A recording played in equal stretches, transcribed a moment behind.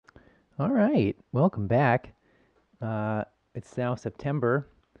All right, welcome back. Uh, it's now September.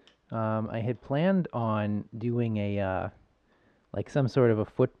 I had planned on doing like some sort of a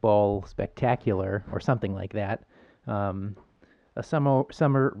football spectacular or something like that. Um, a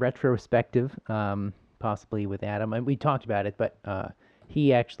summer retrospective, possibly with Adam. And we talked about it, but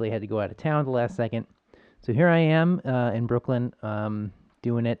he actually had to go out of town the last second. So here I am in Brooklyn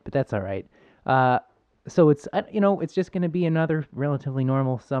doing it, but that's all right. Uh, so it's just going to be another relatively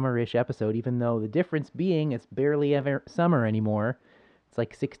normal summer-ish episode, even though the difference being it's barely ever summer anymore. It's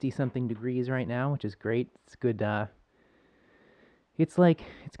like 60 something degrees right now, which is great. It's good. It's like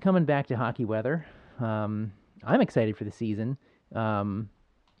it's coming back to hockey weather. I'm excited for the season. Um,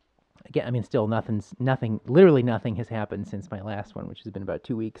 Again, I mean, still literally nothing has happened since my last one, which has been about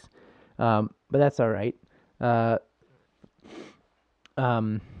 2 weeks. But that's all right. Uh,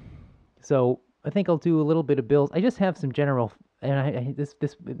 um, so I think I'll do a little bit of bills. I just have some general, and this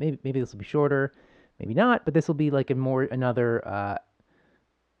maybe this will be shorter, maybe not, but this will be like another I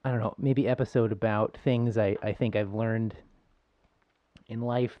don't know, maybe episode about things I think I've learned in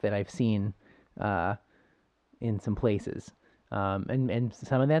life that I've seen uh, in some places. And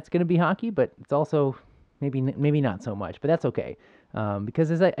some of that's going to be hockey, but it's also maybe not so much, but that's okay.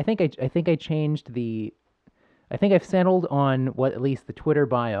 Because I think I changed the I think I've settled on what at least the Twitter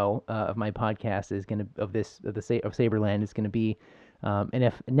bio of my podcast is going to of Saberland is going to be, and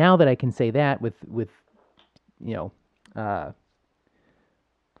if now that I can say that with you know, I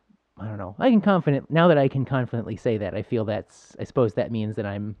don't know, I can confidently say that. I suppose that means that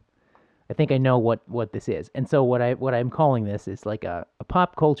I think I know what this is, and so what I'm calling this is like a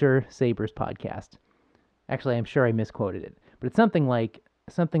pop culture Sabres podcast. Actually, I'm sure I misquoted it, but it's something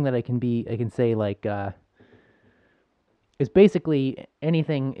that I can say like. Is basically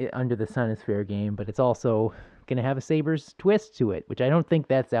anything under the sun is fair game, but it's also going to have a Sabres twist to it, which I don't think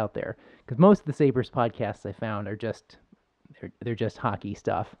that's out there because most of the Sabres podcasts I found are they're just hockey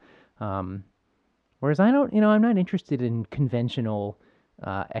stuff. Um, Whereas I don't, I'm not interested in conventional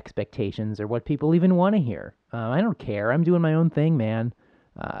expectations or what people even want to hear. I don't care. I'm doing my own thing, man.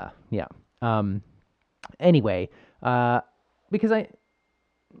 Yeah. Um, anyway, because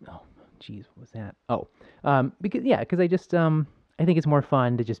oh, jeez, what was that? Oh, because I just I think it's more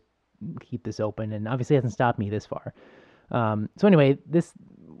fun to just keep this open, and obviously it hasn't stopped me this far. So anyway, this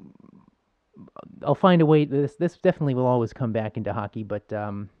I'll find a way. This definitely will always come back into hockey, but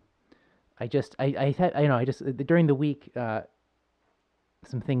I had I just during the week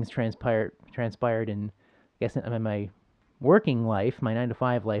some things transpired in I guess in my working life, my 9 to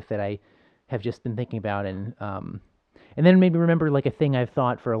 5 life that I have just been thinking about and then maybe remember like a thing I've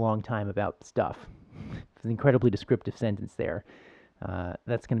thought for a long time about stuff. It's an incredibly descriptive sentence there.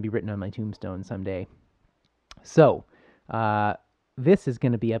 That's going to be written on my tombstone someday. So, uh, this is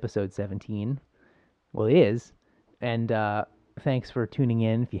going to be episode 17. Well, it is. And thanks for tuning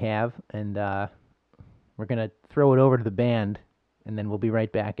in if you have. And we're going to throw it over to the band, and then we'll be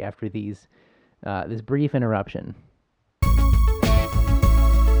right back after this brief interruption.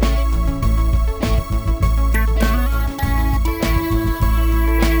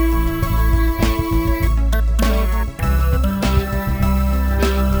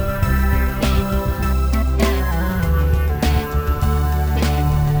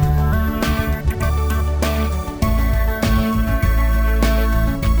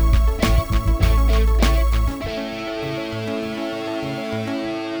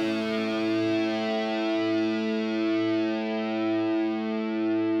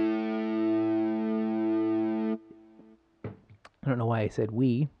 I don't know why I said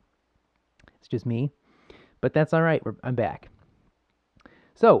we. It's just me. But that's all right. I'm back.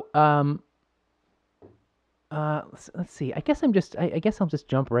 So, let's see. I guess I'll just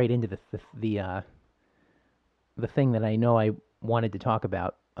jump right into the thing that I know I wanted to talk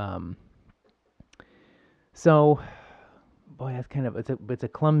about. So, boy, that's kind of it's a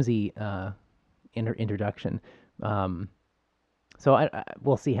clumsy introduction. Um, so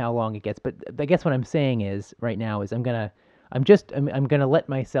we'll see how long it gets. But I guess what I'm saying is right now is I'm gonna let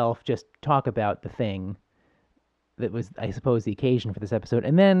myself just talk about the thing that was, I suppose, the occasion for this episode,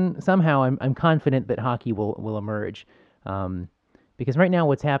 and then somehow I'm confident that hockey will emerge, because right now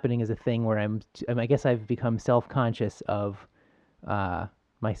what's happening is a thing where I guess I've become self conscious of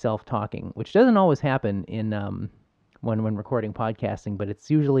myself talking, which doesn't always happen in when recording podcasting, but it's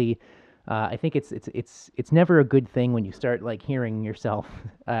usually I think it's never a good thing when you start like hearing yourself,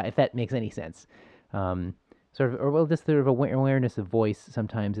 if that makes any sense. Sort of, or well, just sort of awareness of voice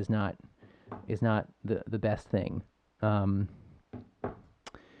sometimes is not the best thing. Um,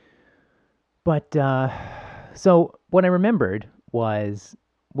 but so what I remembered was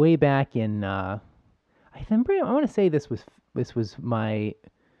way back in I remember I want to say this was my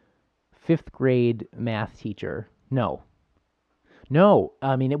fifth grade math teacher. No, no.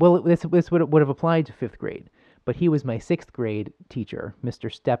 I mean, this would have applied to fifth grade, but he was my sixth grade teacher,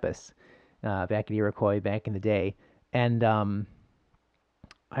 Mr. Steppes, back at Iroquois back in the day, and I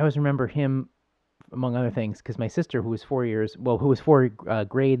always remember him among other things because my sister, who was four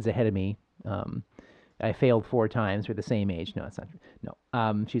grades ahead of me, I failed four times. We're the same age. No, it's not.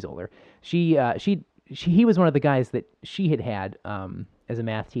 No, she's older. He was one of the guys that she had as a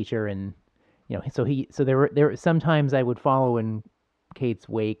math teacher, and so there sometimes I would follow in Kate's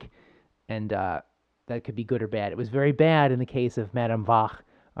wake, and that could be good or bad. It was very bad in the case of Madame Vach,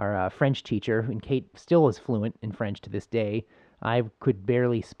 our French teacher, and Kate still is fluent in French to this day. I could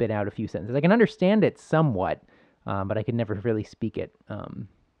barely spit out a few sentences. I can understand it somewhat, but I could never really speak it. I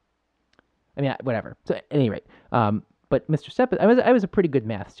mean, whatever. So at any rate, but Mr. Stepp, I was a pretty good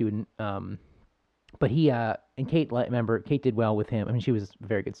math student. But he and Kate, remember, Kate did well with him. I mean, she was a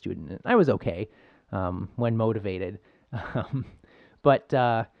very good student, and I was okay when motivated. Um, but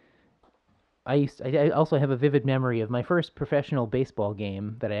I also have a vivid memory of my first professional baseball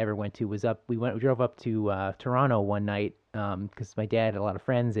game that I ever went to. We drove up to Toronto one night because my dad had a lot of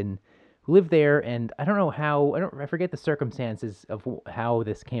friends who lived there, and I don't know how I forget the circumstances of how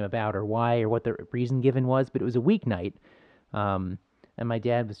this came about or why or what the reason given was, but it was a weeknight. And my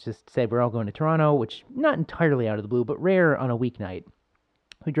dad was just said we're all going to Toronto, which not entirely out of the blue, but rare on a weeknight.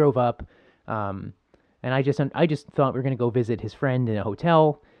 We drove up, and I just thought we were going to go visit his friend in a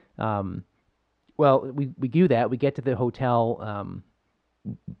hotel. Well, we do that. We get to the hotel,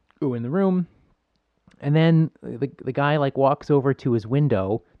 go in the room, and then the guy like walks over to his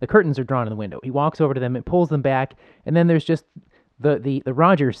window. The curtains are drawn in the window. He walks over to them and pulls them back, and then there's just the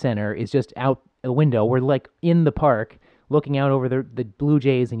Rogers Center is just out the window. We're like in the park looking out over the Blue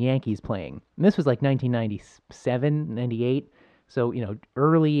Jays and Yankees playing. And this was like 1997, 98. So,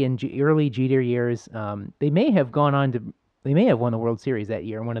 early Jeter years. They may have won the World Series that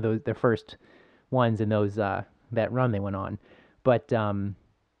year, one of their first ones in that run they went on. But it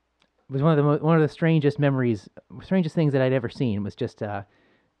was one of the strangest things that I'd ever seen was just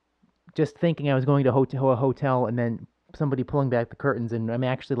thinking I was going to a hotel and then somebody pulling back the curtains and I'm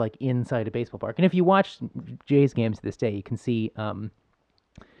actually like inside a baseball park. And if you watch Jays games to this day, you can see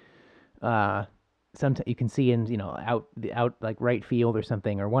sometimes you can see in out like right field or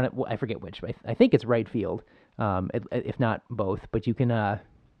something or I forget which, but I think it's right field, if not both. But you can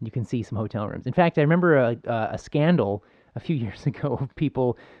see some hotel rooms. In fact, I remember a scandal a few years ago of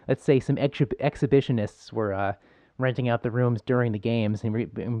people, let's say some exhibitionists were renting out the rooms during the games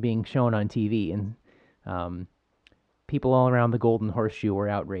and being shown on TV, and people all around the Golden Horseshoe were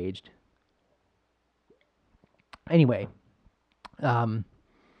outraged. Anyway,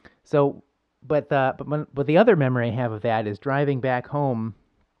 so but the other memory I have of that is driving back home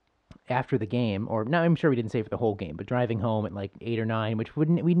after the game, or no, I'm sure we didn't stay for the whole game, but driving home at like 8 or 9, which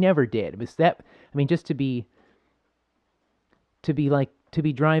we never did. It was that, I mean, just to be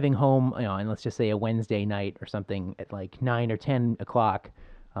driving home, and let's just say a Wednesday night or something at like 9 or 10 o'clock.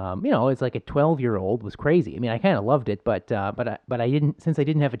 It's like a 12-year-old was crazy. I mean, I kind of loved it, but I didn't, since I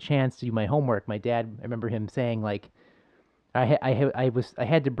didn't have a chance to do my homework. My dad, I remember him saying like, I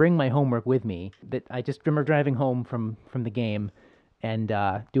had to bring my homework with me. That I just remember driving home from the game and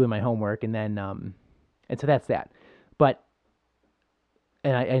doing my homework, and then and so that's that. But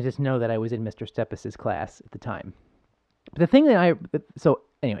and I just know that I was in Mr. Steppes's class at the time. But the thing so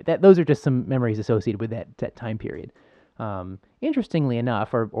anyway, those are just some memories associated with that time period. Interestingly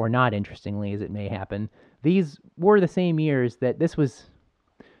enough, or not interestingly as it may happen, these were the same years that this was.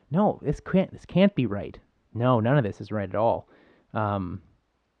 No, this can't be right. No, none of this is right at all.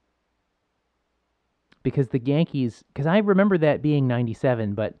 Because the Yankees, because I remember that being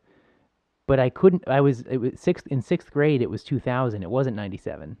 97, but I couldn't. It was sixth grade. It was 2000. It wasn't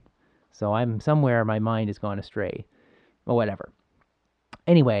 97. So I'm somewhere. My mind has gone astray. Well, whatever.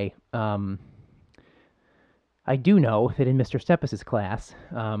 Anyway, I do know that in Mr. Steppes's class,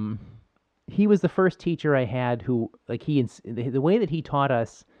 he was the first teacher I had who, like, the way that he taught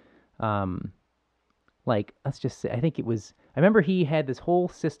us, like, let's just say, I remember he had this whole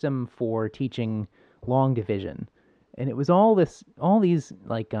system for teaching long division, and it was all these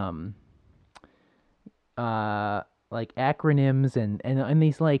like acronyms and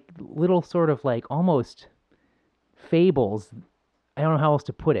these like little sort of like almost fables. I don't know how else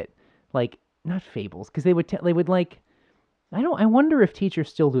to put it. Like, not fables, because they would like, I wonder if teachers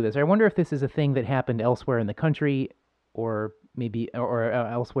still do this. I wonder if this is a thing that happened elsewhere in the country, or maybe or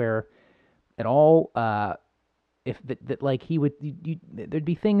elsewhere at all. if that like he would there'd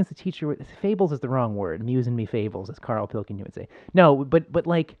be things the teacher would, fables is the wrong word, amusing me fables, as Carl Pilkington would say. No, but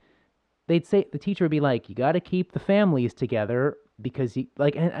like they'd say the teacher would be like, you got to keep the families together because you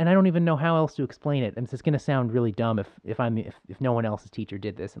like, and I don't even know how else to explain it. And it's going to sound really dumb if no one else's teacher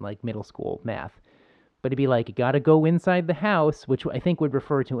did this in like middle school math. But it'd be like, you got to go inside the house, which I think would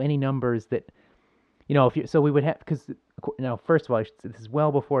refer to any numbers that, if you, so we would have, because, first of all, this is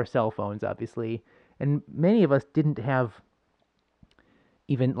well before cell phones, obviously. And many of us didn't have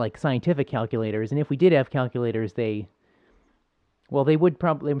even like scientific calculators. And if we did have calculators, they would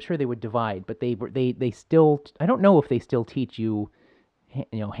probably, I'm sure they would divide, but they still, I don't know if they still teach you,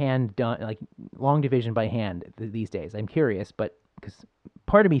 hand done, like long division by hand these days. I'm curious, but because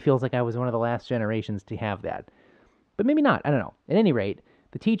part of me feels like I was one of the last generations to have that, but maybe not. I don't know. At any rate,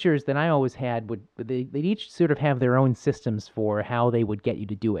 the teachers that I always had they'd each sort of have their own systems for how they would get you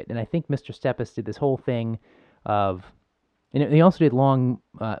to do it. And I think Mr. Steppes did this whole thing of, and they also did long,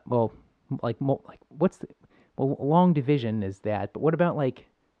 what's the, well, long division is that, but what about like,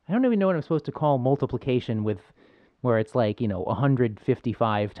 I don't even know what I'm supposed to call multiplication with, where it's like,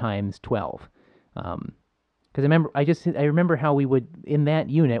 155 times 12. Because I remember how we would, in that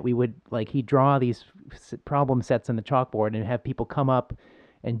unit, we would, like, he'd draw these problem sets on the chalkboard and have people come up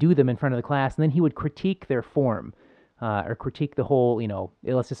and do them in front of the class, and then he would critique their form, or critique the whole,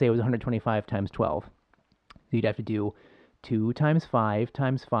 let's just say it was 125 times 12. So you'd have to do 2 times 5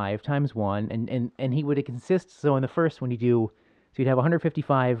 times 5 times 1, and he would consist, so in the first one so you'd have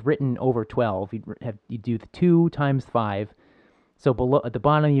 155 written over 12, you'd do the 2 times 5, so below at the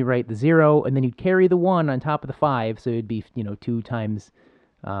bottom you write the 0, and then you'd carry the 1 on top of the 5, so it'd be 2 times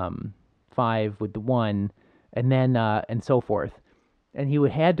 5 with the 1, and then and so forth. And he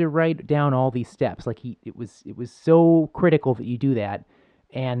had to write down all these steps. Like it was so critical that you do that,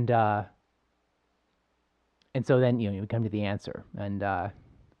 and so then you would come to the answer, and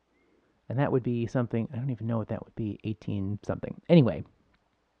that would be something, I don't even know what that would be, 18 something. Anyway,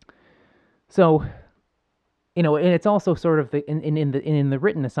 so. And it's also sort of in the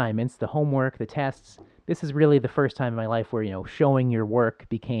written assignments, the homework, the tests. This is really the first time in my life where showing your work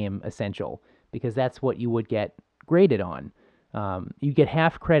became essential, because that's what you would get graded on. You get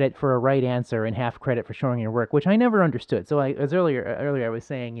half credit for a right answer and half credit for showing your work, which I never understood. So earlier I was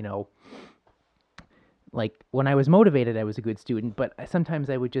saying, like when I was motivated, I was a good student, but sometimes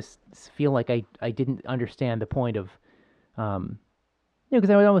I would just feel like I didn't understand the point of. Because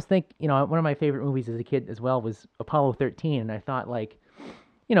I would always think, one of my favorite movies as a kid as well was Apollo 13, and I thought, like,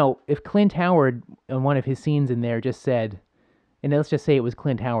 if Clint Howard, on one of his scenes in there, just said, and let's just say it was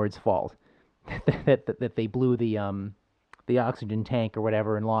Clint Howard's fault, that they blew the oxygen tank or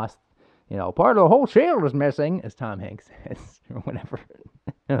whatever and lost, part of the whole shield is missing, as Tom Hanks says, or whatever,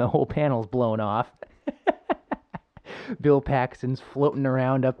 and the whole panel's blown off. Bill Paxton's floating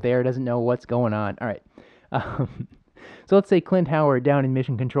around up there, doesn't know what's going on. All right. So let's say Clint Howard down in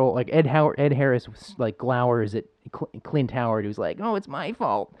Mission Control, like Ed Harris, like glowers at Clint Howard, who's like, "Oh, it's my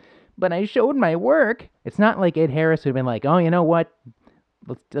fault, but I showed my work." It's not like Ed Harris would have been like, "Oh, you know what?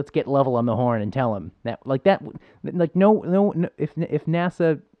 Let's get Lovell on the horn and tell him that." Like that, like no. If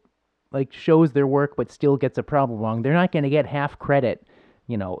NASA like shows their work but still gets a problem wrong, they're not going to get half credit.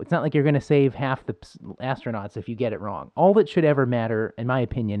 It's not like you're going to save half the astronauts if you get it wrong. All that should ever matter, in my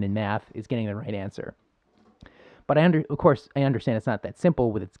opinion, in math is getting the right answer. But of course, I understand it's not that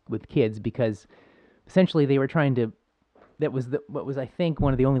simple with kids, because essentially they were trying to. That was what was, I think,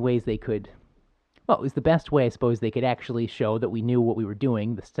 one of the only ways they could. Well, it was the best way, I suppose, they could actually show that we knew what we were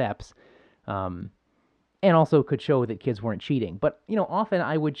doing, the steps, and also could show that kids weren't cheating. But often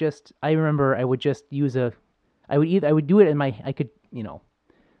I would just use I would do it in my I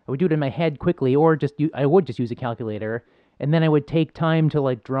would do it in my head quickly, or I would just use a calculator. And then I would take time to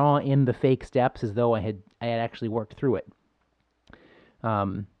like draw in the fake steps as though I had actually worked through it.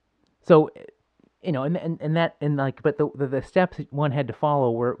 So, but the steps one had to follow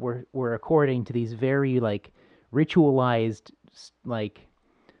were according to these very like ritualized like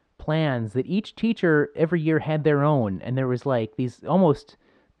plans that each teacher every year had their own, and there was like these almost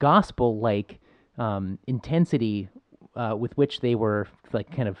gospel like intensity with which they were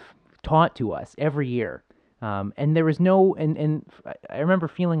like kind of taught to us every year. And there was no, and I remember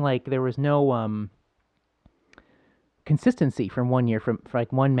feeling like there was no consistency from one year, from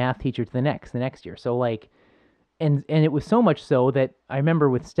like one math teacher to the next year. So like, and it was so much so that I remember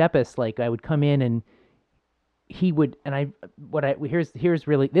with Steppes, like I would come in and he would, and here's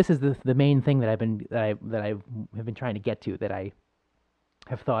really, this is the main thing that I have been trying to get to, that I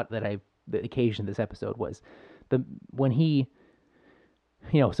have thought that the occasion of this episode was when he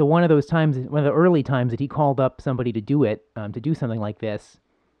So one of those times, one of the early times that he called up somebody to do it, to do something like this,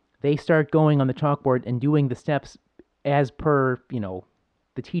 they start going on the chalkboard and doing the steps as per, a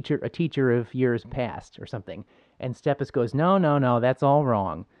teacher of years past or something. And Steppus goes, no, no, no, that's all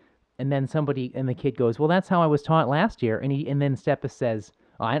wrong. And then the kid goes, well, that's how I was taught last year. And then Steppus says,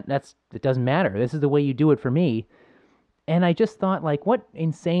 oh, it doesn't matter. This is the way you do it for me. And I just thought, like, what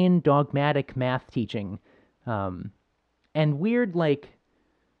insane dogmatic math teaching, and weird, like,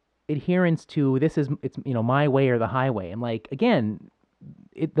 adherence to it's my way or the highway. And like, again,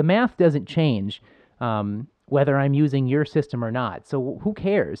 the math doesn't change, whether I'm using your system or not. So who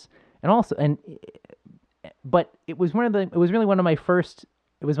cares? And also, but it was really one of my first.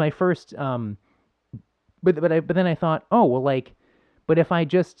 It was my first. But then I thought, oh well, like, but if I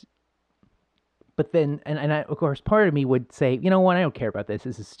just. But then, and I, of course, part of me would say, you know what, I don't care about this.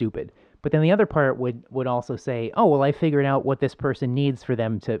 This is stupid. But then the other part would also say, oh well, I figured out what this person needs for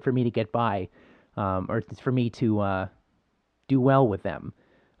me to get by, or for me to do well with them.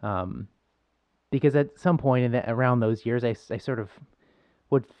 Because at some point around those years, I sort of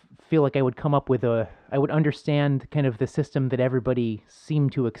would feel like I would come up with I would understand kind of the system that everybody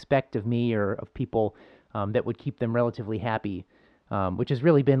seemed to expect of me or of people, that would keep them relatively happy, which has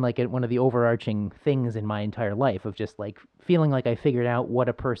really been like one of the overarching things in my entire life of just like feeling like I figured out what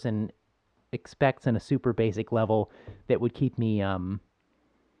a person expects on a super basic level that would keep me,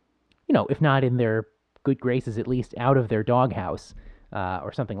 if not in their good graces, at least out of their doghouse,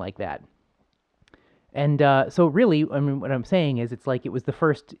 or something like that. And so really, I mean, what I'm saying is it's like it was the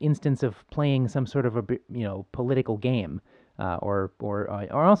first instance of playing some sort of political game, or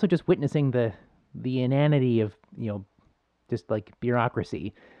also just witnessing the inanity of, just like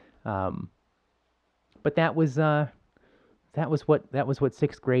bureaucracy. But that was what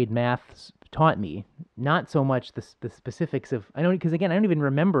sixth grade math taught me. Not so much the specifics of, I don't, because again, I don't even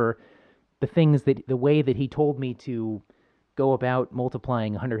remember the way that he told me to go about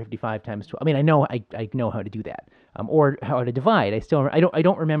multiplying 155 times 12. I mean, I know how to do that, or how to divide. I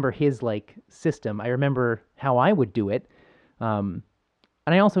don't remember his like system. I remember how I would do it, and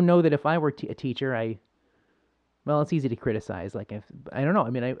I also know that if I were a teacher, well, it's easy to criticize. Like, if I don't know, I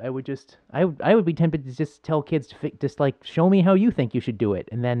mean, I would be tempted to just tell kids to just like show me how you think you should do it,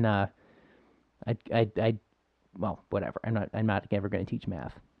 and then I well, whatever. I'm not ever going to teach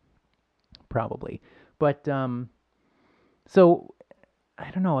math, probably, but so I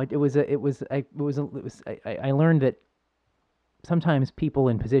don't know. I learned that sometimes people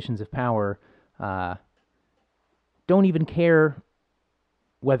in positions of power, don't even care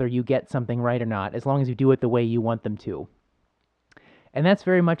whether you get something right or not, as long as you do it the way you want them to. And that's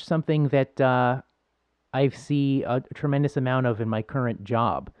very much something that I see a tremendous amount of in my current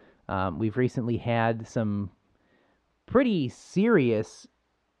job. We've recently had some pretty serious,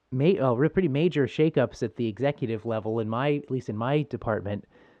 pretty major shakeups at the executive level at least in my department.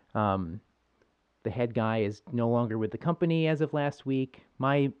 The head guy is no longer with the company as of last week.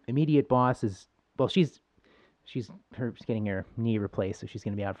 My immediate boss is, well, she's getting her knee replaced, so she's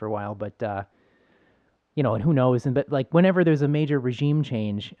going to be out for a while. But and who knows? But like whenever there's a major regime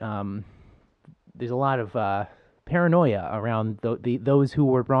change, there's a lot of paranoia around those who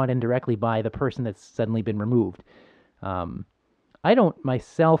were brought in directly by the person that's suddenly been removed. I don't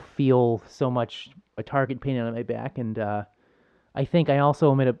myself feel so much a target painted on my back, and I think I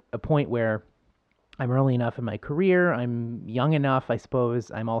also am at a point where I'm early enough in my career. I'm young enough, I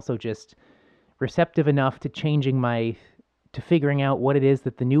suppose. I'm also just receptive enough to to figuring out what it is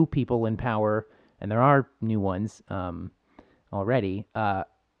that the new people in power, and there are new ones already, kind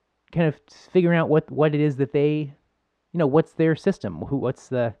of figuring out what it is that they, what's their system,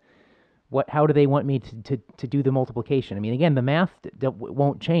 how do they want me to do the multiplication? I mean, again, the math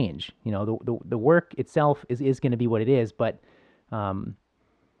won't change. The work itself is going to be what it is, but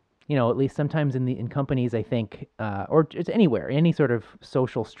at least sometimes in companies, I think, or just anywhere, any sort of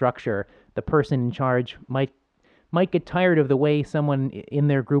social structure, the person in charge might get tired of the way someone in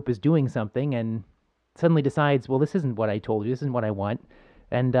their group is doing something and suddenly decides, well, this isn't what I told you, this isn't what I want,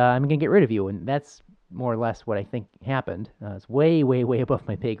 and I'm going to get rid of you. And that's more or less what I think happened. It's way, way, way above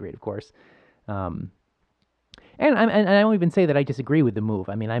my pay grade, of course. And I won't even say that I disagree with the move.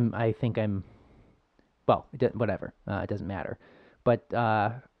 I mean, well, whatever. It doesn't matter. But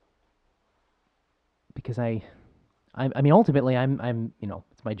because I mean, ultimately,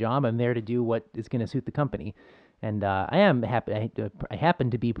 it's my job. I'm there to do what is going to suit the company, and I am happy. I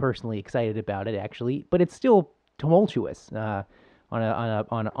happen to be personally excited about it, actually, but it's still tumultuous on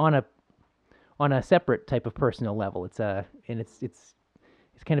a separate type of personal level. It's kind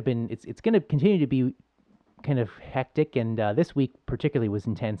of been it's going to continue to be kind of hectic, and this week particularly was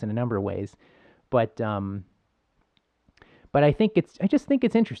intense in a number of ways. But I just think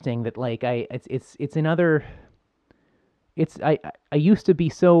it's interesting that like it's another it's I used to be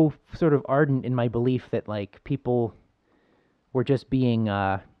so sort of ardent in my belief that like people were just being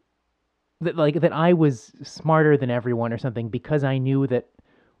that I was smarter than everyone or something because I knew that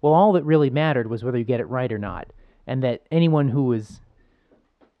well all that really mattered was whether you get it right or not, and that anyone who was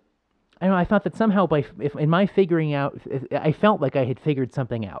I don't know, I thought that somehow if in my figuring out I felt like I had figured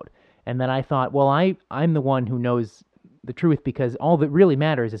something out, and then I thought well I'm the one who knows the truth because all that really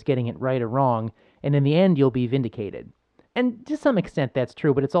matters is getting it right or wrong, and in the end you'll be vindicated. And to some extent that's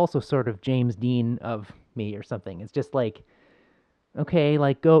true, but it's also sort of James Dean of me or something. It's just like okay,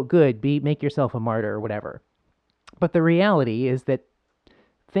 like go good, be make yourself a martyr or whatever. But the reality is that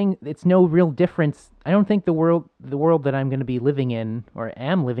it's no real difference. I don't think the world that I'm going to be living in or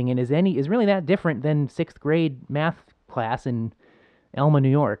am living in is really that different than 6th grade math class in Elma, New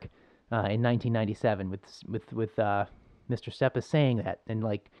York, in 1997 with Mr. Seppa saying that and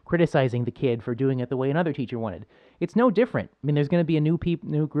like criticizing the kid for doing it the way another teacher wanted. It's no different. I mean, there's going to be a new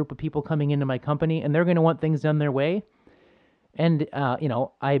group of people coming into my company, and they're going to want things done their way. And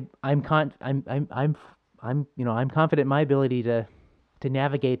I'm confident in my ability to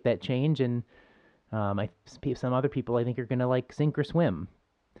navigate that change, and some other people I think are going to like sink or swim.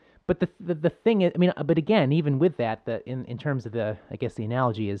 But the thing is, I mean, but again, even with that, in terms of I guess the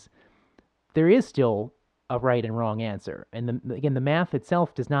analogy is there is still a right and wrong answer, and again, the math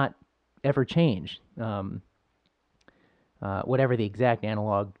itself does not ever change. Whatever the exact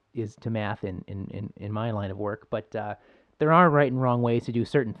analog is to math in my line of work, but there are right and wrong ways to do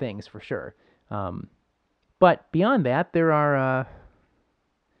certain things for sure. But beyond that, there are a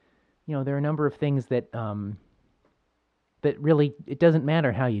number of things that really it doesn't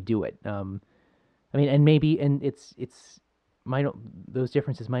matter how you do it. I mean, and it's might those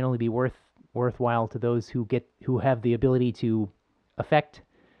differences might only be worthwhile to those who have the ability to affect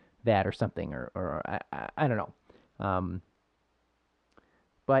that or something, or I don't know.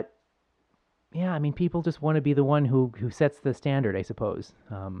 But yeah, I mean, people just want to be the one who sets the standard, I suppose.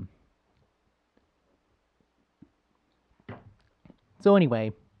 So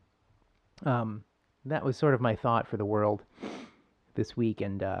anyway, that was sort of my thought for the world this week,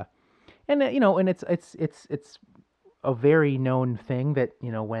 and it's a very known thing that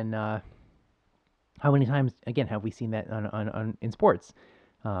when how many times again have we seen that on in sports?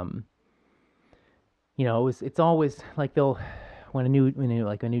 Um, it's always like they'll when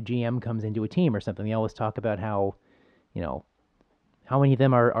like a new GM comes into a team or something, they always talk about you know how many of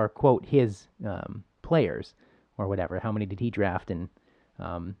them are quote his players or whatever. How many did he draft? And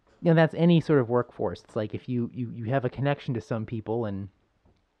that's any sort of workforce. It's like if you have a connection to some people and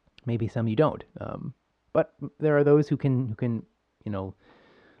maybe some you don't. But there are those who can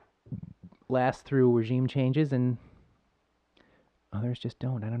last through regime changes and others just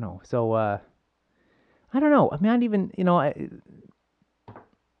don't. I don't know. So I don't know. I'm not even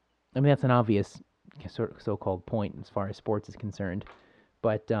I mean that's an obvious sort of so-called point as far as sports is concerned,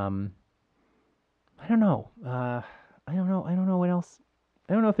 but I don't know. I don't know. I don't know what else.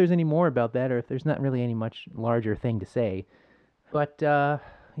 I don't know if there's any more about that, or if there's not really any much larger thing to say. But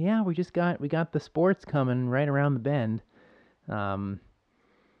yeah, we got the sports coming right around the bend. Um,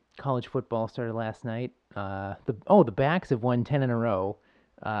 College football started last night. The Backs have won 10 in a row.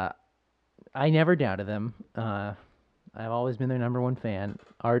 Uh, I never doubted them. I've always been their number one fan,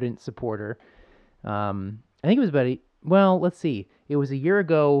 ardent supporter. I think it was well, let's see. It was a year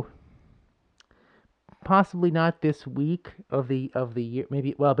ago, possibly not this week of the year,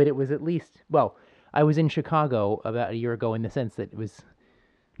 maybe. Well, but it was at least. Well, I was in Chicago about a year ago in the sense that it was.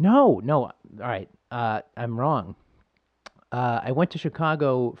 No. All right, I'm wrong. I went to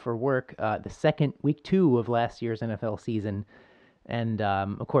Chicago for work the second week two of last year's NFL season, and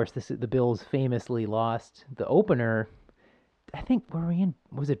of course, the Bills famously lost the opener. I think were we in?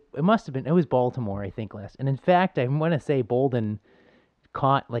 Was it? It must have been. It was Baltimore, I think last. And in fact, I want to say Bolden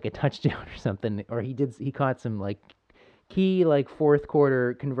caught like a touchdown or something, or he caught some like key like fourth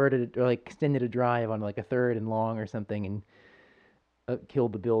quarter converted or like extended a drive on like a third and long or something, and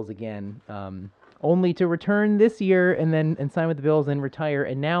killed the Bills again. Only to return this year and sign with the Bills and retire.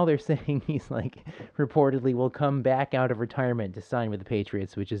 And now they're saying he's like reportedly will come back out of retirement to sign with the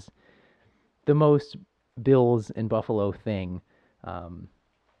Patriots, which is the most Bills and Buffalo thing.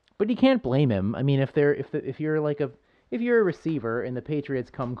 But you can't blame him. I mean, if you're a receiver and the Patriots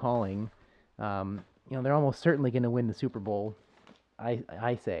come calling, they're almost certainly going to win the Super Bowl.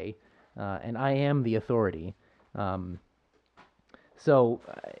 I say, and I am the authority. So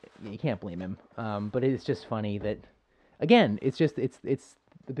you can't blame him. But it's just funny that, again, it's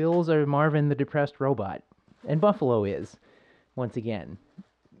the Bills are Marvin the depressed robot, and Buffalo is once again.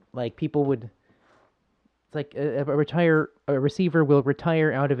 Like people would, it's like a receiver will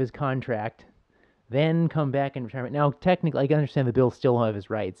retire out of his contract, then come back in retirement. Now, technically, I can understand the Bills still have his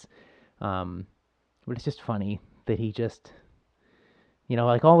rights, um, but it's just funny that he just,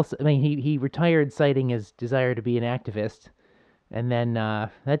 like I mean, he retired citing his desire to be an activist, and then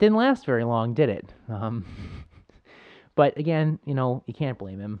that didn't last very long, did it? But again, you can't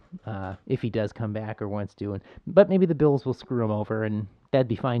blame him if he does come back or wants to. But maybe the Bills will screw him over, and that'd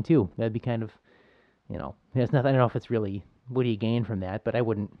be fine too. That'd be kind of, there's nothing. I don't know if it's really what do you gain from that, but I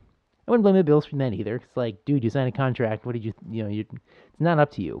wouldn't. I wouldn't blame the Bills for that either. It's like, dude, you signed a contract. What did it's not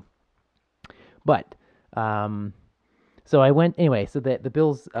up to you. But so I went anyway. So the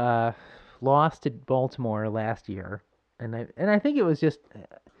Bills lost to Baltimore last year, and I think it was just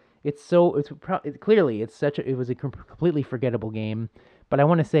clearly it was a completely forgettable game. But I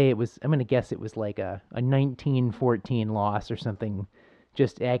want to say it was. I'm going to guess it was like a 19-14 loss or something,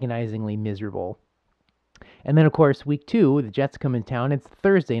 just agonizingly miserable. And then of course week 2, the Jets come in town. It's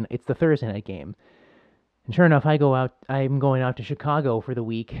Thursday. It's the Thursday night game. And sure enough, I'm going out to Chicago for the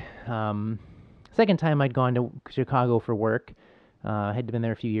week. Second time I'd gone to Chicago for work. I had been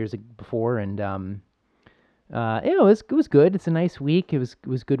there a few years before, and it was good. It's a nice week. It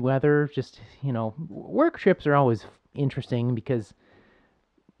was good weather. Just work trips are always interesting because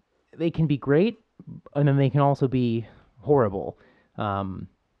they can be great, and then they can also be horrible.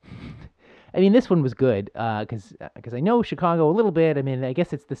 I mean, this one was good because I know Chicago a little bit. I mean, I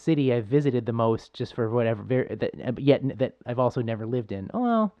guess it's the city I've visited the most, just for whatever. Yet that I've also never lived in. Oh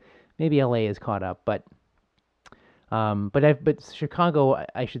well, maybe LA is caught up, but Chicago,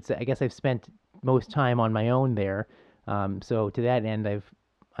 I should say. I guess I've spent most time on my own there. So to that end,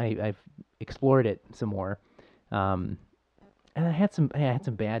 I've explored it some more. And I had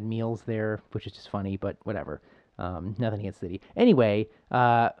some bad meals there, which is just funny, but whatever. Nothing against the city. Anyway,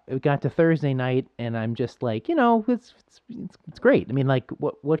 it got to Thursday night, and I'm just like, it's great. I mean, like,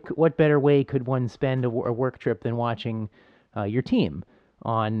 what better way could one spend a work trip than watching your team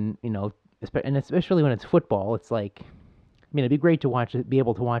on, and especially when it's football. It's like, I mean, it'd be great to be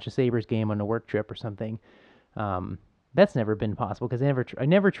able to watch a Sabres game on a work trip or something. That's never been possible because I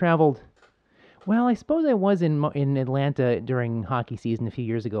never traveled. Well, I suppose I was in Atlanta during hockey season a few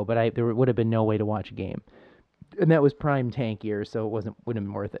years ago, but there would have been no way to watch a game, and that was prime tank year, so wouldn't have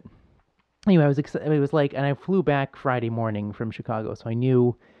been worth it. Anyway, it was like, and I flew back Friday morning from Chicago, so I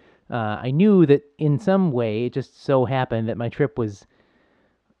knew that in some way it just so happened that my trip was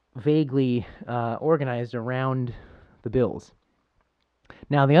vaguely organized around the Bills.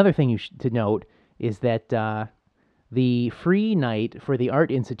 Now, the other thing to note is that the free night for the Art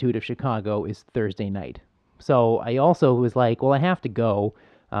Institute of Chicago is Thursday night. So I also was like, well, I have to go.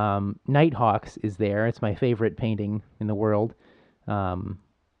 Nighthawks is there. It's my favorite painting in the world. Well,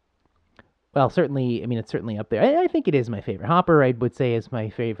 certainly, I mean, it's certainly up there. I think it is my favorite. Hopper, I would say, is my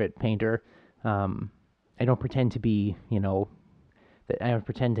favorite painter. I don't pretend to be, that I don't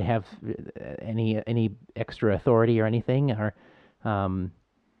pretend to have any extra authority or anything, or I'm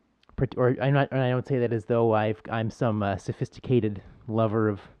not. I don't say that as though I'm some sophisticated lover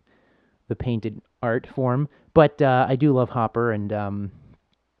of the painted art form, but I do love Hopper, and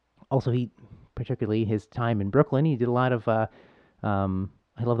also particularly his time in Brooklyn, he did a lot of. I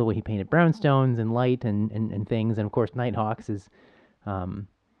love the way he painted brownstones and light and things, and of course Nighthawks is. I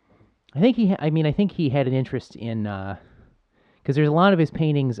think he had an interest in because there's a lot of his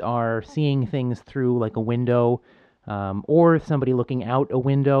paintings are seeing things through like a window. Or somebody looking out a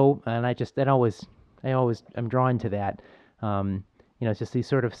window, and I'm drawn to that. It's just these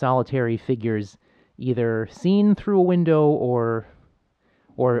sort of solitary figures, either seen through a window or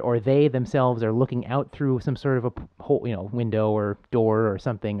they themselves are looking out through some sort of a hole, window or door or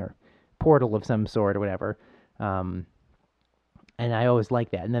something, or portal of some sort or whatever. And I always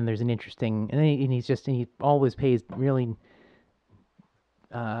like that. And then there's an interesting, and he always pays really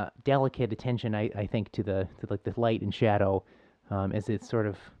delicate attention, I think, to like the light and shadow, as it's sort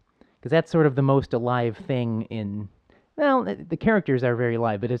of, because that's sort of the most alive thing in. Well, the characters are very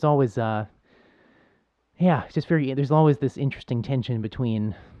alive, but it's always, it's just very. There's always this interesting tension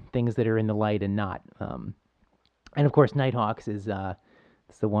between things that are in the light and not. And of course, Nighthawks is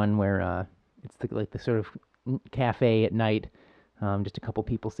it's the one where it's the sort of cafe at night. Just a couple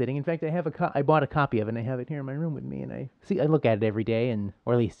people sitting. In fact, I bought a copy of it, and I have it here in my room with me, and I look at it every day,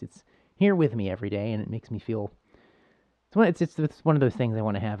 or at least it's here with me every day, and it makes me feel. It's one of those things I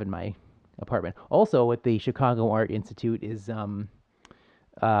want to have in my apartment. Also, at the Chicago Art Institute is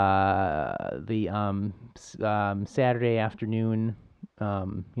Saturday afternoon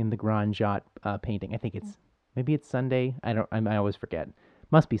in the Grand Jatte painting. I think maybe it's Sunday. I always forget.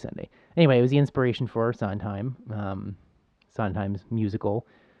 Must be Sunday. Anyway, it was the inspiration for Sondheim, Sondheim's musical.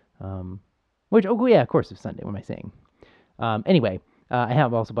 Which yeah, of course it's Sunday. What am I saying? Anyway, I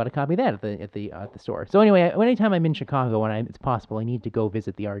have also bought a copy of that at the store. So anyway, anytime I'm in Chicago when it's possible, I need to go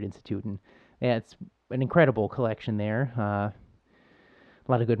visit the Art Institute, and yeah, it's an incredible collection there. A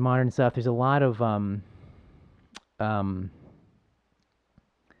lot of good modern stuff. There's a lot of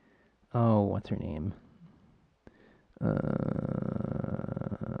oh, what's her name?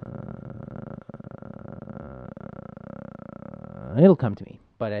 It'll come to me,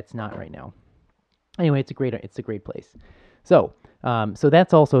 but it's not right now. Anyway, it's a great place. So, so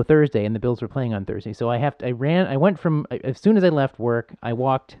that's also Thursday, and the Bills were playing on Thursday. So I went from as soon as I left work, I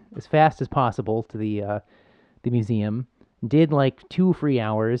walked as fast as possible to the museum. Did like 2 free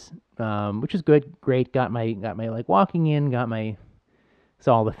hours, which is good, great. Got my like walking in,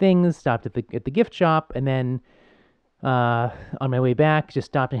 saw all the things, stopped at the gift shop, and then on my way back, just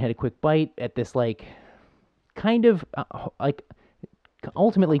stopped and had a quick bite at this like kind of like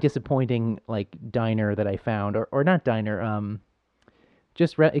ultimately disappointing like diner that I found, or not diner,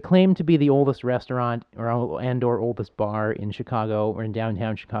 it claimed to be the oldest restaurant or oldest bar in Chicago, or in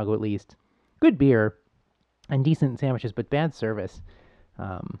downtown Chicago at least. Good beer and decent sandwiches, but bad service.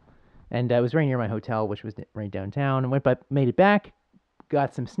 And it was right near my hotel, which was right downtown. And made it back,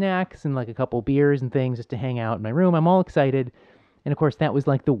 got some snacks and like a couple beers and things just to hang out in my room. I'm all excited, and of course that was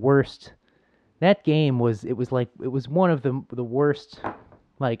like the worst. That game was one of the worst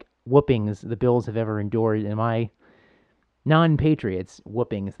like whoopings the Bills have ever endured in my non-Patriots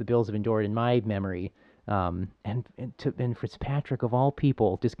whoopings the Bills have endured in my memory. And Fitzpatrick of all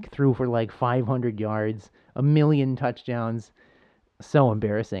people just threw for like 500 yards, a million touchdowns. So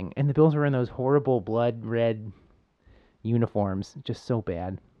embarrassing. And the Bills were in those horrible blood red uniforms, just so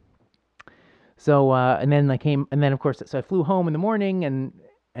bad. So and then of course, so I flew home in the morning, and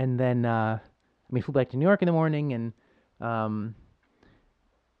then flew back to New York in the morning, and I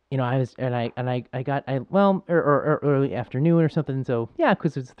got or early afternoon or something. So yeah,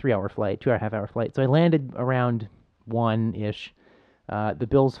 because it's a 3 hour flight, 2.5 hour flight. So I landed around 1-ish. The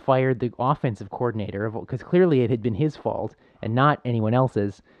Bills fired the offensive coordinator because clearly it had been his fault and not anyone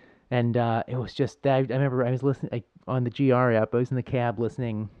else's. And it was just I remember I was listening on the GR app. I was in the cab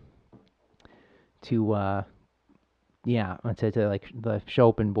listening to like the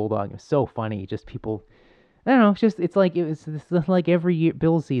Show and Bulldog. It was so funny. Just people. I don't know. It's like every year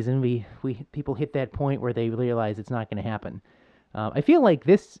Bills season we people hit that point where they realize it's not going to happen. I feel like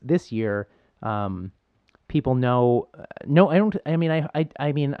this year people know. No, I don't.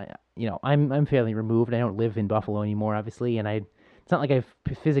 I'm fairly removed. I don't live in Buffalo anymore, obviously, and it's not like I've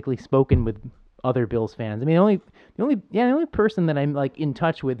physically spoken with other Bills fans. I mean, the only person that I'm like in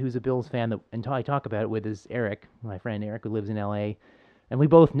touch with who's a Bills fan until I talk about it with is Eric, my friend Eric, who lives in L.A. And we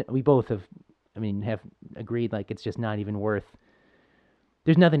both have agreed like it's just not even worth.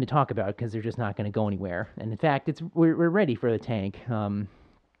 There's nothing to talk about because they're just not going to go anywhere. And in fact, we're ready for the tank.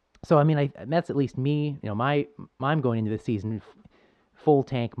 So that's at least me. I'm going into the season full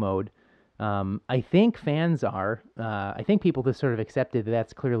tank mode. I think fans are. I think people just sort of accepted that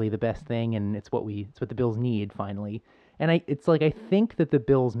that's clearly the best thing, and it's what the Bills need finally. And I think that the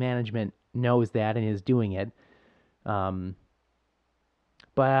Bills management knows that and is doing it.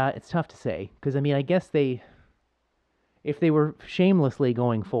 But it's tough to say because I guess if they were shamelessly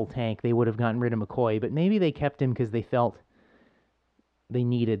going full tank, they would have gotten rid of McCoy. But maybe they kept him because they felt they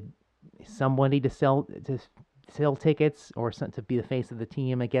needed somebody to sell tickets or to be the face of the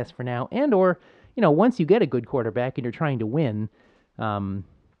team, I guess, for now. And or once you get a good quarterback and you're trying to win,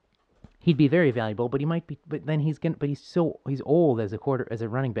 he'd be very valuable. But he might be. But then he's old as a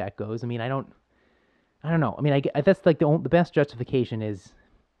running back goes. I don't know. That's like the best justification is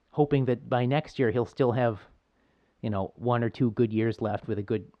hoping that by next year he'll still have, 1 or 2 good years left or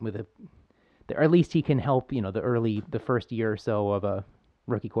at least he can help, the first year or so of a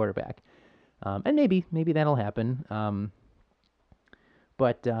rookie quarterback. And maybe that'll happen.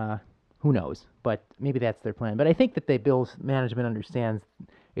 But who knows? But maybe that's their plan. But I think that the Bills management understands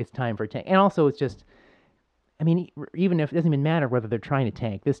it's time for a tank. And also it's just, even if it doesn't even matter whether they're trying to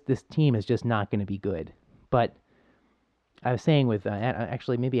tank, this team is just not going to be good. But I was saying with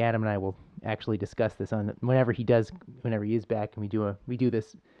actually maybe Adam and I will actually discuss this on whenever he is back and we do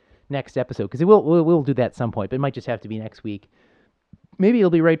this next episode because we'll do that at some point, but it might just have to be next week. Maybe it'll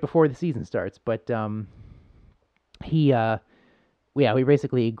be right before the season starts. But he yeah, we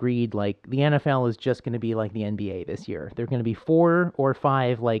basically agreed like the NFL is just going to be like the NBA this year. There're going to be 4 or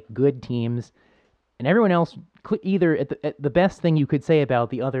 5 like good teams, and everyone else either at the best thing you could say about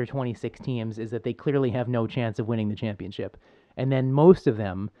the other 26 teams is that they clearly have no chance of winning the championship, and then most of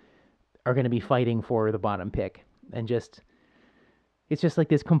them are going to be fighting for the bottom pick, and just it's just like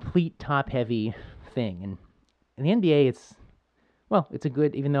this complete top heavy thing. And in the NBA, it's well, it's a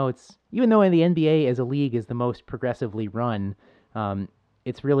good even though in the NBA as a league is the most progressively run, um,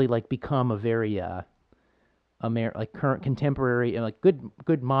 it's really like become a very like current contemporary like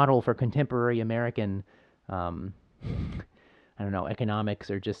good model for contemporary American um, I don't know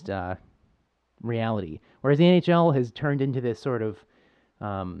economics or just reality. Whereas the NHL has turned into this sort of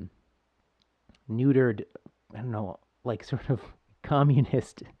um, neutered, I don't know, like sort of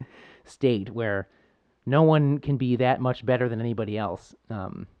communist state where no one can be that much better than anybody else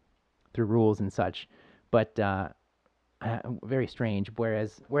through rules and such. But very strange.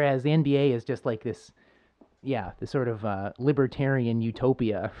 Whereas the NBA is just like this, yeah, this sort of libertarian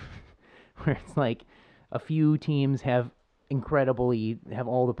utopia where it's like a few teams have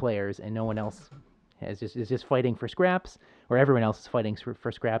all the players and no one else is just fighting for scraps, or everyone else is fighting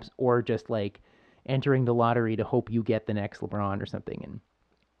for scraps, or just like entering the lottery to hope you get the next LeBron or something. And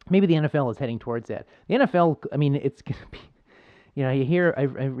maybe the NFL is heading towards that. The NFL, I mean, it's gonna be, you hear, I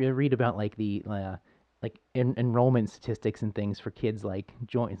read about like the like enrollment statistics and things for kids like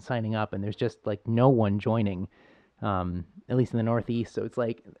signing up, and there's just like no one joining, at least in the Northeast. So it's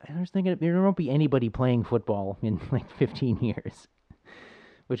like I was thinking there won't be anybody playing football in like 15 years,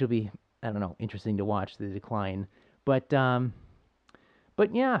 which will be I don't know interesting to watch the decline. But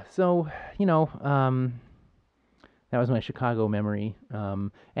yeah, so that was my Chicago memory.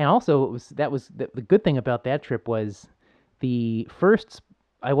 And also, the good thing about that trip was the first.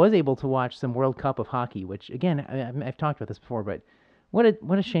 I was able to watch some World Cup of hockey, which again I've talked about this before, but what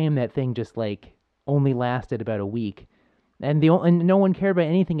a shame that thing just like only lasted about a week, and no one cared about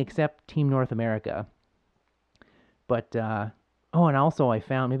anything except Team North America. But oh, and also I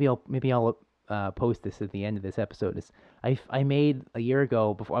found maybe I'll post this at the end of this episode. Is I made a year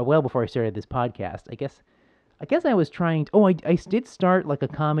ago before I started this podcast. I guess I was trying to. Oh, I did start like a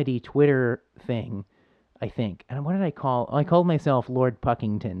comedy Twitter thing, I think. And what did I call? I called myself Lord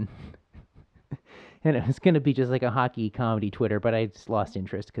Puckington. And it was going to be just like a hockey comedy Twitter, but I just lost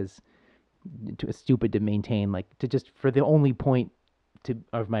interest because it's stupid to maintain, like, to just for the only point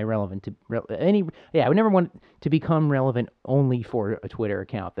of my relevant to any. Yeah, I would never want to become relevant only for a Twitter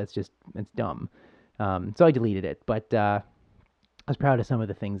account. That's dumb. So I deleted it. But I was proud of some of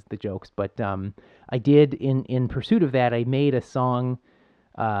the jokes, but I did in pursuit of that. I made a song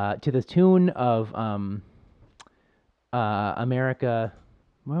to the tune of America.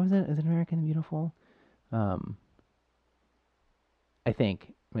 What was it? Is it American the Beautiful? I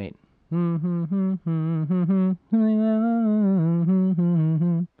think. Wait.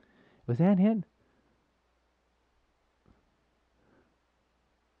 Was that it?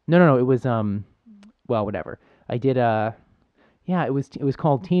 No. It was well, whatever. I did yeah, it was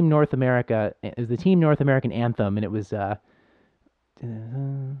called Team North America. It was the Team North American anthem, and it was land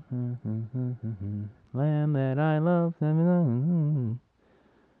that I love.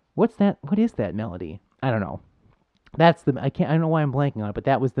 What's that? What is that melody? I don't know. I don't know why I'm blanking on it, but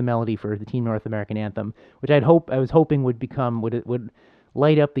that was the melody for the Team North American anthem, which I was hoping would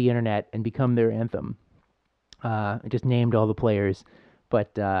light up the internet and become their anthem. I just named all the players,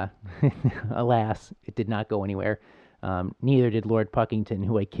 but alas, it did not go anywhere. Neither did Lord Puckington,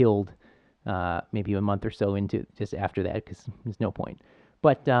 who I killed maybe a month or so into just after that because there's no point.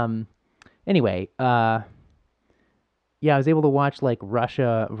 But anyway, yeah, I was able to watch like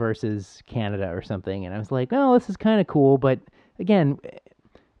Russia versus Canada or something, and I was like, oh, this is kind of cool. But again,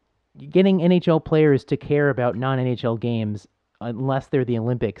 getting NHL players to care about non-NHL games, unless they're the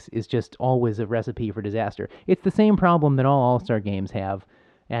Olympics, is just always a recipe for disaster. It's the same problem that all All-Star games have,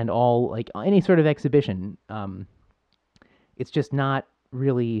 and all like any sort of exhibition. It's just not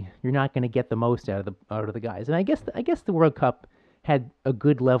really. You're not going to get the most out of the guys. And I guess the World Cup had a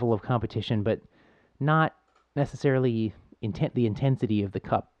good level of competition, but not necessarily the intensity of the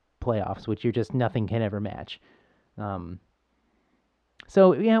Cup playoffs, which you're just nothing can ever match.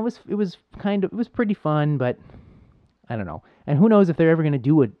 So yeah, it was pretty fun, but I don't know. And who knows if they're ever going to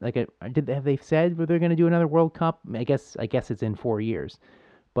do it? Have they said whether they're going to do another World Cup? I guess it's in 4 years,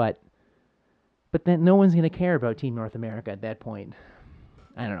 but then no one's going to care about Team North America at that point.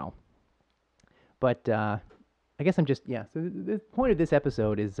 I don't know. But I guess I'm just yeah. So the point of this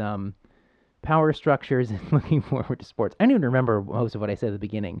episode is power structures and looking forward to sports. I don't even remember most of what I said at the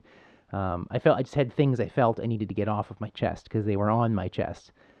beginning. I just had things I felt I needed to get off of my chest because they were on my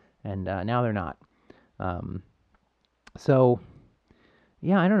chest, and now they're not. Um, so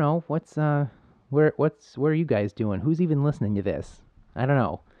yeah, I don't know where are you guys doing? Who's even listening to this? I don't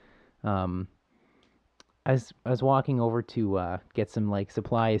know. Um, I was walking over to get some like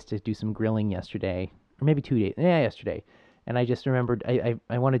supplies to do some grilling yesterday, or maybe 2 days. Yeah, yesterday, and I just remembered I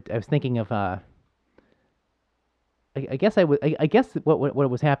was thinking of I guess I guess what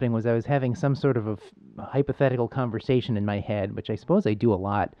was happening was I was having some sort of a hypothetical conversation in my head, which I suppose I do a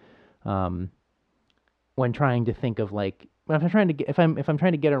lot, um, when trying to think of like if I'm trying to get if I'm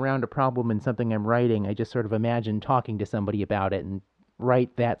trying to get around a problem in something I'm writing, I just sort of imagine talking to somebody about it and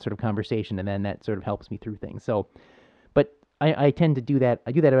write that sort of conversation, and then that sort of helps me through things. So, but I tend to do that.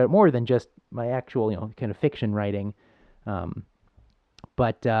 I do that about more than just my actual kind of fiction writing. Um,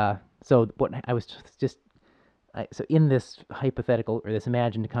 but so what I was just so in this hypothetical or this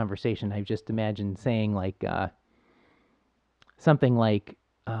imagined conversation, I just imagined saying like something like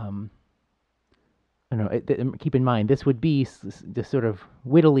I don't know. Keep in mind, this would be just sort of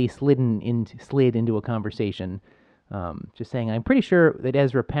wittily slid into a conversation. Just saying, I'm pretty sure that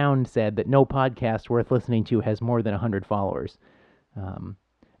Ezra Pound said that no podcast worth listening to has more than 100 followers. Um,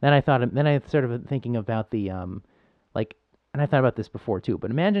 then I sort of thinking about the like, and I thought about this before too.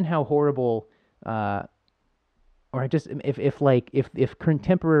 But imagine how horrible, or just if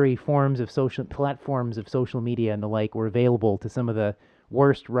contemporary forms of social platforms of social media and the like were available to some of the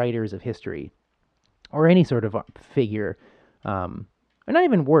worst writers of history or any sort of figure, or not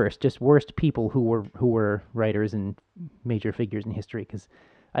even worse, just worst people who were writers and major figures in history. Because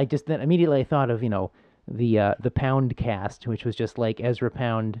I just then immediately I thought of the Pound cast, which was just like Ezra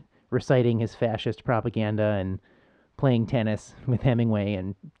Pound reciting his fascist propaganda and playing tennis with Hemingway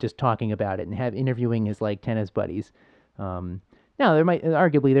and just talking about it and interviewing his like tennis buddies. Now there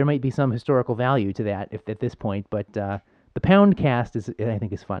might be some historical value to that if at this point, but the Pound cast is I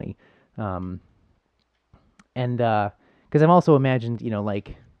think is funny. Um, and because I've also imagined,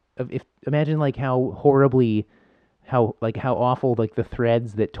 like if imagine like how horribly how awful like the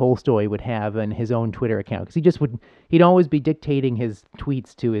threads that Tolstoy would have on his own Twitter account, because he'd always be dictating his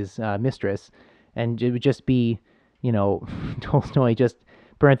tweets to his mistress, and it would just be Tolstoy just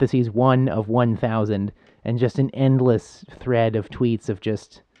parentheses 1 of 1,000, and just an endless thread of tweets of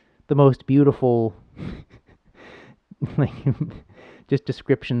just the most beautiful like just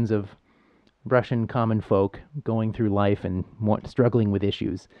descriptions of Russian common folk going through life and struggling with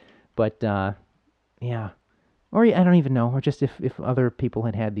issues. But yeah, or I don't even know, or just if other people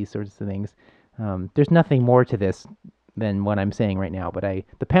had these sorts of things. There's nothing more to this than what I'm saying right now. But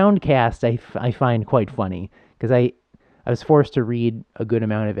the Pound cast I find quite funny because I was forced to read a good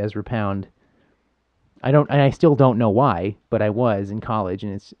amount of Ezra Pound. I still don't know why, but I was in college,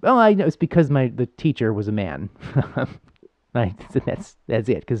 and I know it's because the teacher was a man. That's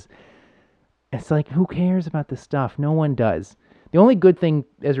it, because it's like, who cares about this stuff? No one does. The only good thing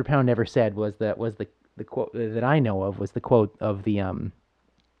Ezra Pound ever said was the quote that I know of was the quote of the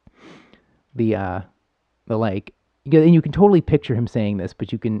like, and you can totally picture him saying this,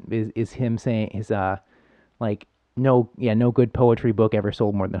 but you can is him saying his like no good poetry book ever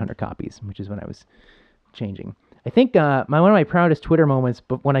sold more than 100 copies, which is when I was changing. I think one of my proudest Twitter moments,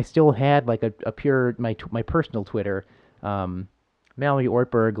 but when I still had like a pure my personal Twitter, Mallory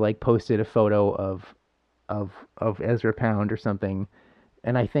Ortberg like posted a photo of Ezra Pound or something,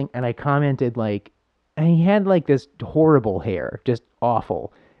 and I commented like, and he had like this horrible hair, just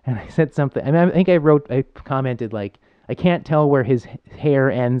awful, and I said something. I mean, I commented like, I can't tell where his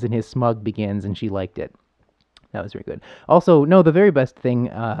hair ends and his smug begins, and she liked it. That was very good. Also, no, the very best thing,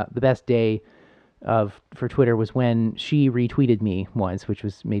 the best day for Twitter was when she retweeted me once, which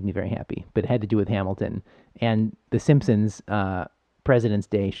made me very happy. But it had to do with Hamilton and The Simpsons. President's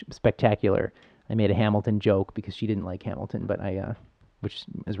Day spectacular. I made a Hamilton joke because she didn't like Hamilton, but which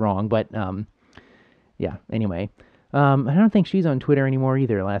is wrong. But yeah. Anyway, I don't think she's on Twitter anymore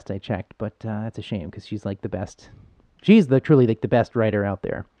either. Last I checked, but that's a shame because she's like the best. She's truly like the best writer out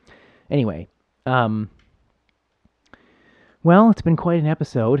there. Anyway, well, it's been quite an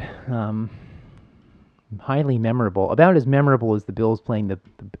episode. Highly memorable, about as memorable as the Bills playing the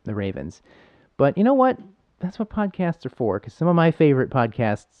Ravens. But you know what? That's what podcasts are for, because some of my favorite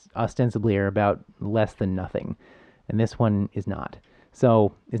podcasts ostensibly are about less than nothing, and this one is not.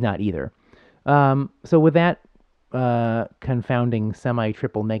 So is not either. So with that confounding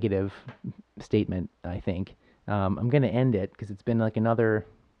semi-triple negative statement, I think I'm going to end it because it's been like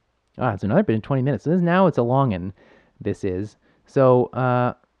it's been 20 minutes. So now it's a longin'. This is so.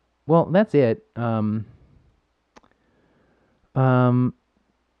 Well, that's it.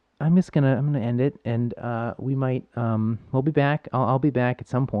 I'm gonna end it, and we might we'll be back. I'll be back at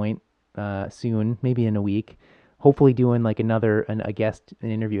some point soon, maybe in a week. Hopefully, doing like a guest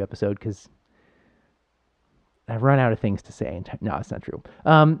an interview episode because I've run out of things to say. And no, it's not true.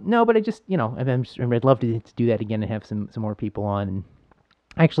 No, but I just I'd love to do that again and have some more people on. And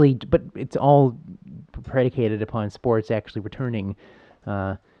actually, but it's all predicated upon sports actually returning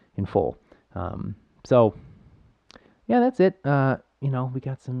in full. So yeah, that's it. We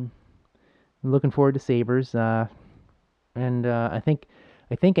got some. I'm looking forward to Sabres, and I think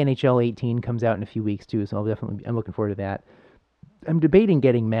NHL 18 comes out in a few weeks too. So I'm looking forward to that. I'm debating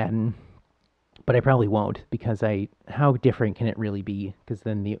getting Madden, but I probably won't because how different can it really be? Because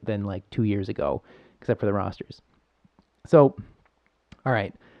than like 2 years ago, except for the rosters. So, all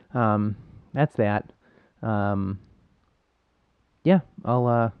right, that's that. Yeah,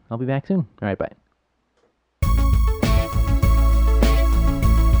 I'll be back soon. All right, bye.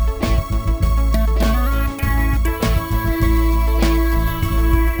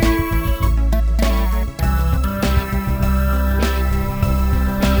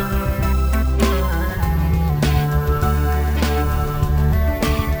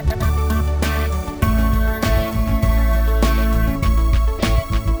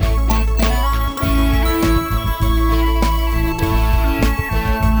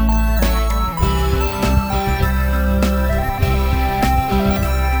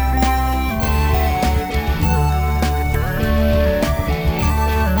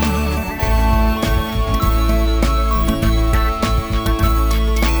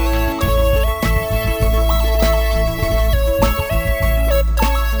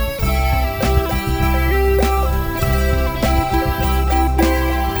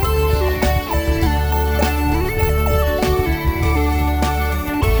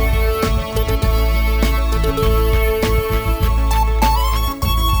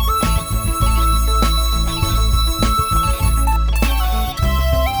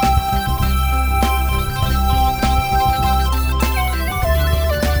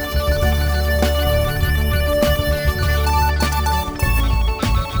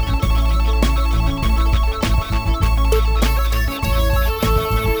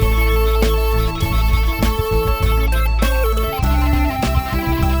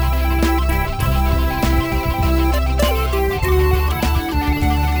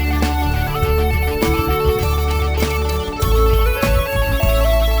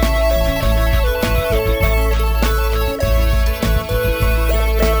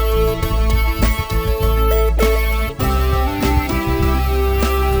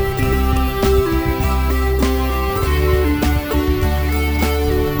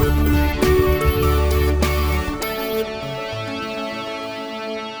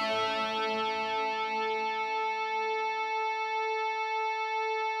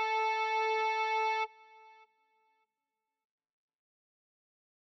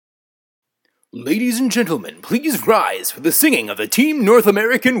 Ladies and gentlemen, please rise for the singing of the Team North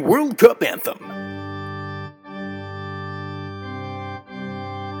American World Cup Anthem.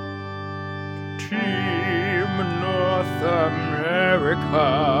 Team North America,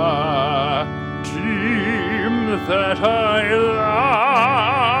 team that I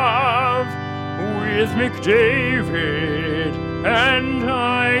love, with McDavid and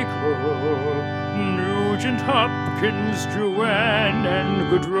Eichel, Nugent Hopkins, Drouin, and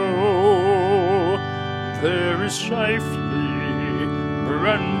Gaudreau. There is Shifley,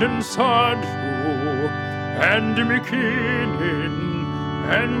 Brandon Saudreau, and McKinnon,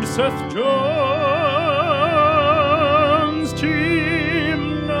 and Seth Jones.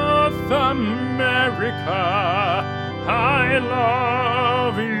 Team North America, I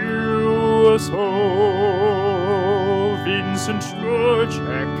love you so. Vincent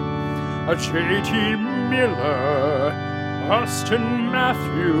Trocheck, J.T. Miller, Austin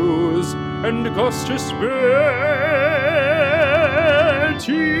Matthews, and Augustus Bear.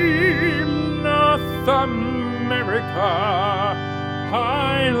 Team North America,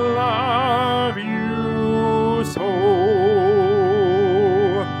 I love you so.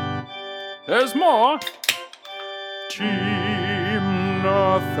 There's more. Team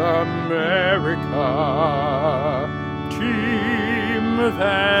North America, team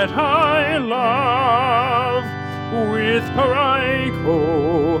that I love, with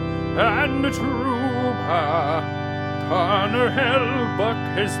Parayko and Trouba. Connor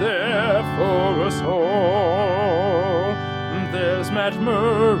Hellbuck is there for us all. There's Matt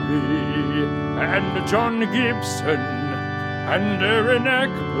Murray and John Gibson and Aaron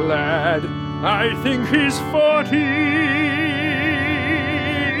Ekblad. I think he's 40.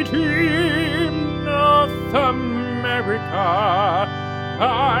 Team North America,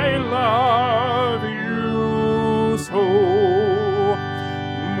 I love you so.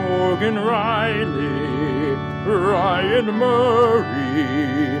 Morgan Riley, Ryan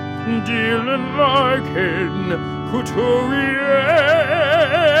Murray, Dylan Larkin, Couturier,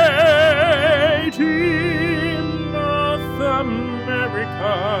 Team North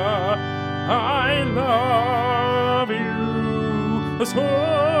America, I love you so.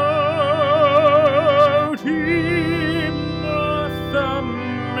 Team North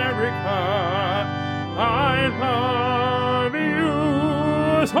America, I love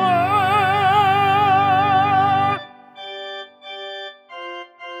you so.